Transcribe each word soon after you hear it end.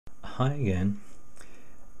Hi again.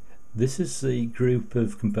 This is the group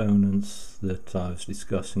of components that I was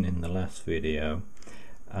discussing in the last video,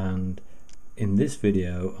 and in this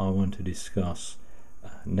video I want to discuss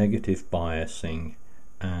negative biasing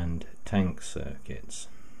and tank circuits.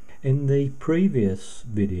 In the previous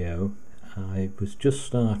video I was just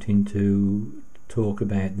starting to talk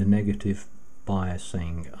about the negative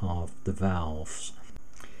biasing of the valves.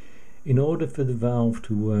 In order for the valve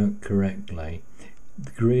to work correctly,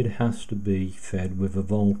 the grid has to be fed with a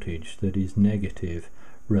voltage that is negative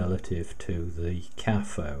relative to the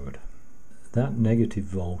cathode. That negative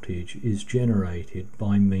voltage is generated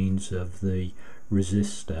by means of the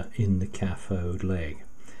resistor in the cathode leg,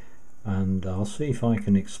 and I'll see if I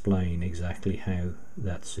can explain exactly how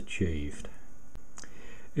that's achieved.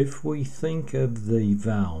 If we think of the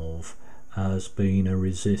valve as being a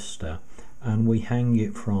resistor and we hang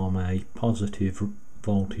it from a positive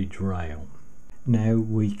voltage rail, now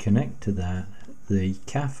we connect to that the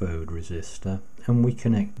cathode resistor and we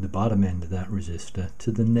connect the bottom end of that resistor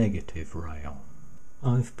to the negative rail.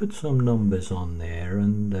 I've put some numbers on there,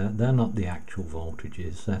 and they're not the actual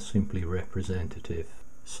voltages, they're simply representative.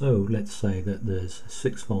 So let's say that there's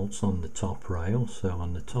 6 volts on the top rail, so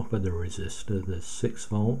on the top of the resistor there's 6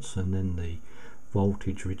 volts, and then the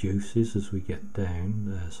voltage reduces as we get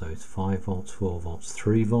down, so it's 5 volts, 4 volts,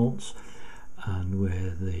 3 volts, and where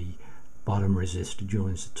the bottom resistor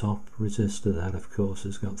joins the top resistor, that of course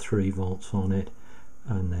has got 3 volts on it,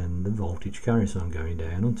 and then the voltage carries on going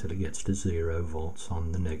down until it gets to 0 volts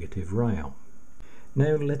on the negative rail.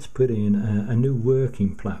 Now let's put in a new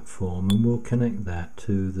working platform, and we'll connect that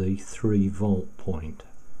to the 3 volt point,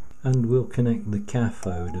 and we'll connect the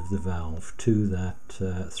cathode of the valve to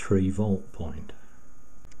that 3 volt point,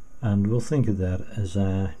 and we'll think of that as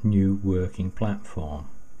our new working platform.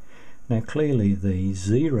 Now clearly the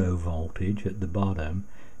 0 voltage at the bottom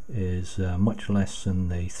is much less than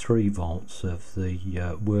the 3 volts of the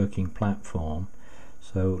working platform,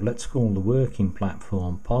 so let's call the working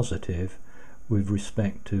platform positive with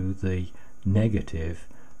respect to the negative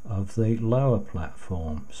of the lower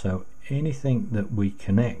platform. So anything that we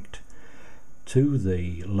connect to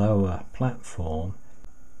the lower platform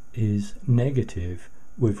is negative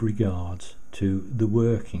with regards to the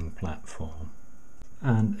working platform.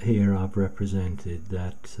 And here I've represented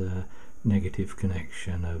that negative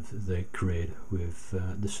connection of the grid with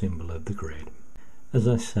the symbol of the grid. As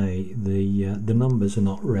I say, the numbers are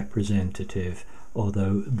not representative,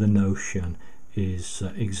 although the notion is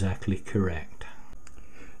exactly correct.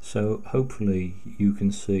 So hopefully you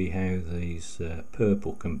can see how these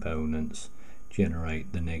purple components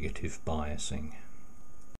generate the negative biasing.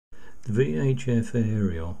 The VHF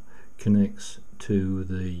aerial connects to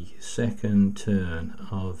the second turn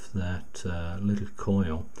of that little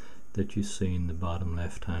coil that you see in the bottom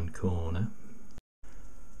left hand corner,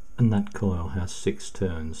 and that coil has 6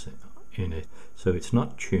 turns in it, so it's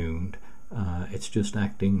not tuned, it's just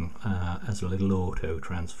acting as a little auto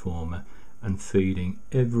transformer and feeding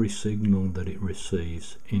every signal that it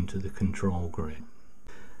receives into the control grid.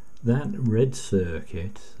 That red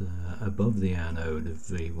circuit above the anode of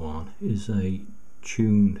V1 is a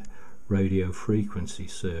tuned radio frequency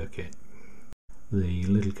circuit. The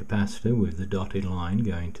little capacitor with the dotted line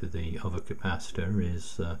going to the other capacitor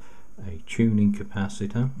is a tuning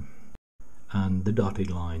capacitor, and the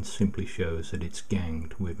dotted line simply shows that it's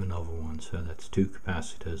ganged with another one, so that's 2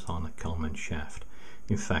 capacitors on a common shaft.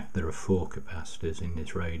 In fact, there are 4 capacitors in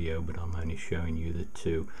this radio, but I'm only showing you the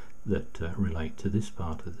 2 that relate to this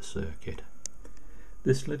part of the circuit.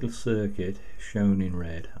 This little circuit shown in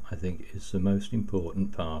red I think is the most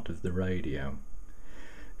important part of the radio.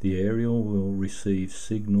 The aerial will receive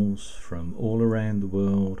signals from all around the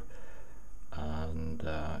world, and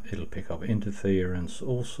it'll pick up interference,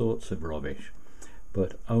 all sorts of rubbish,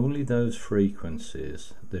 but only those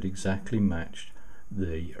frequencies that exactly match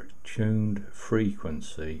the tuned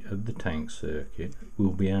frequency of the tank circuit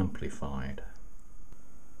will be amplified.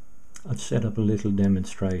 I've set up a little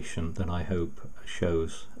demonstration that I hope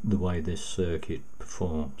shows the way this circuit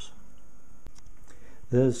performs.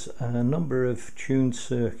 There's a number of tuned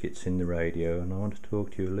circuits in the radio, and I want to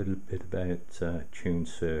talk to you a little bit about tuned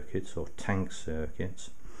circuits or tank circuits,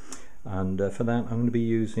 and for that I'm going to be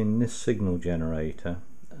using this signal generator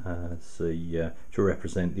to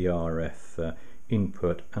represent the RF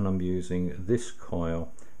input, and I'm using this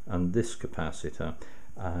coil and this capacitor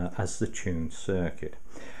as the tuned circuit.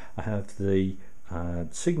 I have the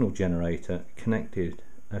signal generator connected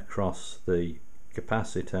across the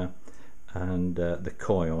capacitor and the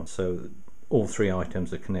coil, so all 3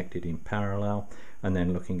 items are connected in parallel, and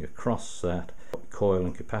then looking across that coil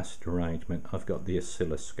and capacitor arrangement, I've got the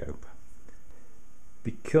oscilloscope.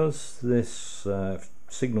 Because this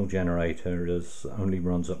signal generator only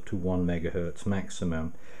runs up to 1 megahertz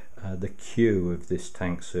maximum, the Q of this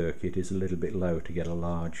tank circuit is a little bit low to get a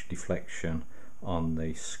large deflection on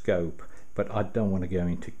the scope, but I don't want to go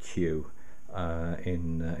into Q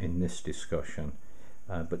in this discussion,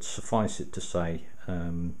 but suffice it to say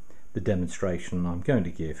the demonstration I'm going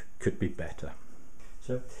to give could be better.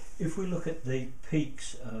 So if we look at the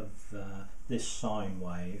peaks of this sine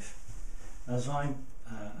wave, as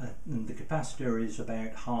and the capacitor is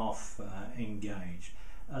about half engaged,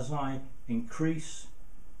 as I increase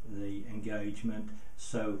the engagement,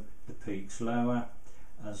 so the peak's lower.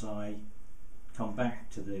 As I come back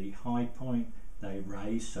to the high point, they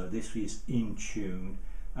raise, so this is in tune,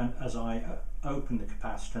 and as I open the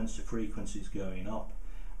capacitance, the frequency is going up,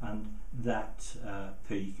 and that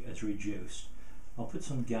peak has reduced. I'll put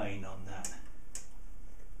some gain on that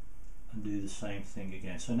and do the same thing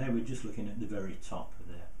again. So now we're just looking at the very top of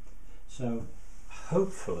there. So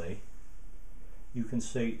hopefully you can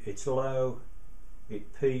see it's low,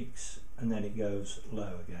 it peaks, and then it goes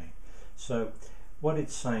low again. So what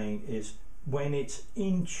it's saying is when it's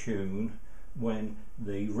in tune, when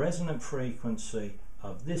the resonant frequency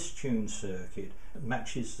of this tuned circuit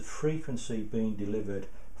matches the frequency being delivered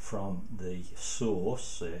from the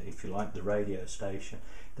source, if you like the radio station,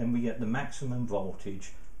 then we get the maximum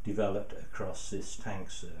voltage developed across this tank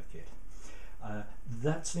circuit.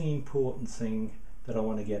 That's the important thing that I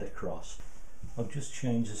want to get across. I'll just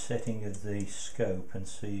change the setting of the scope and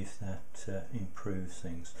see if that improves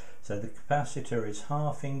things. So the capacitor is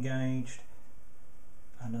half engaged,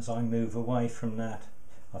 and as I move away from that,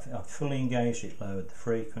 I've fully engaged, it lowered the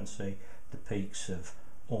frequency, the peaks have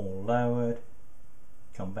all lowered,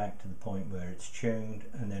 come back to the point where it's tuned,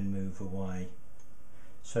 and then move away.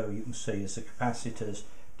 So you can see as the capacitor's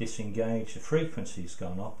disengaged, the frequency's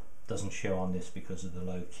gone up. Doesn't show on this because of the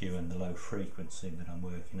low Q and the low frequency that I'm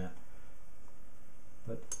working at.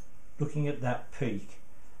 But looking at that peak,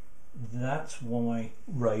 that's why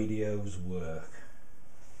radios work.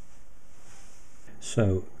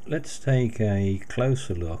 So let's take a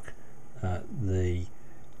closer look at the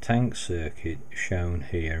tank circuit shown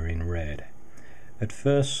here in red. At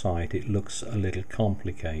first sight it looks a little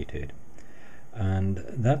complicated, and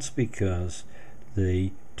that's because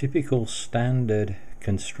the typical standard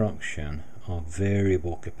construction of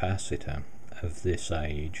variable capacitor of this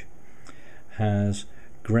age has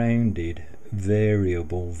grounded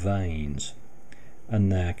variable vanes,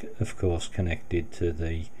 and they're of course connected to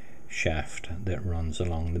the shaft that runs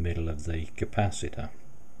along the middle of the capacitor.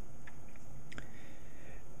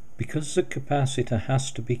 Because the capacitor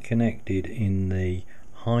has to be connected in the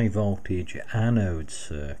high voltage anode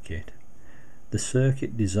circuit, the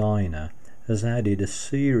circuit designer has added a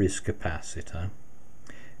series capacitor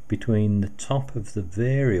between the top of the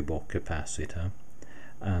variable capacitor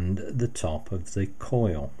and the top of the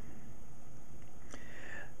coil.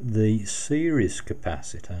 The series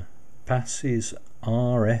capacitor passes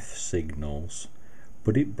RF signals,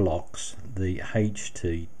 but it blocks the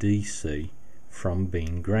HT DC from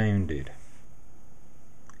being grounded.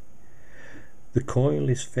 The coil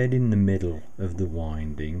is fed in the middle of the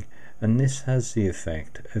winding, and this has the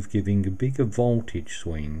effect of giving a bigger voltage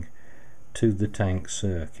swing to the tank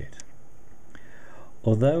circuit.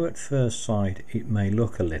 Although at first sight it may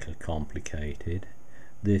look a little complicated,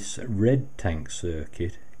 this red tank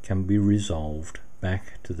circuit can be resolved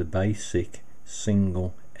back to the basic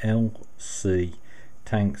single LC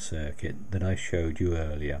tank circuit that I showed you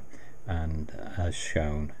earlier, and as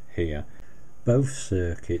shown here, both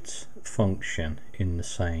circuits function in the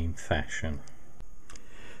same fashion.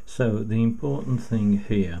 So the important thing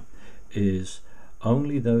here is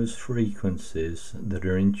only those frequencies that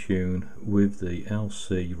are in tune with the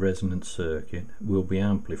LC resonant circuit will be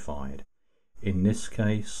amplified. In this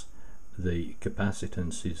case, the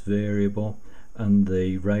capacitance is variable, and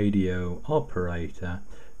the radio operator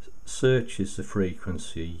searches the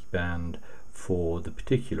frequency band for the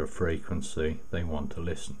particular frequency they want to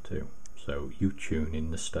listen to. So you tune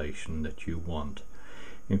in the station that you want.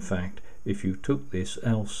 In fact, if you took this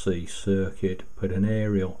LC circuit, put an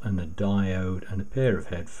aerial and a diode and a pair of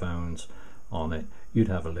headphones on it, you'd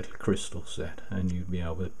have a little crystal set, and you'd be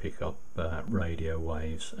able to pick up radio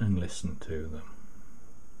waves and listen to them.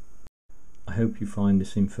 I hope you find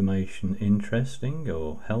this information interesting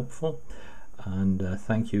or helpful, and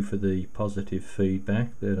thank you for the positive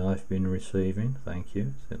feedback that I've been receiving. Thank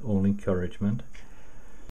you. It's all encouragement.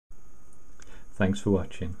 Thanks for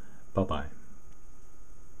watching. Bye bye.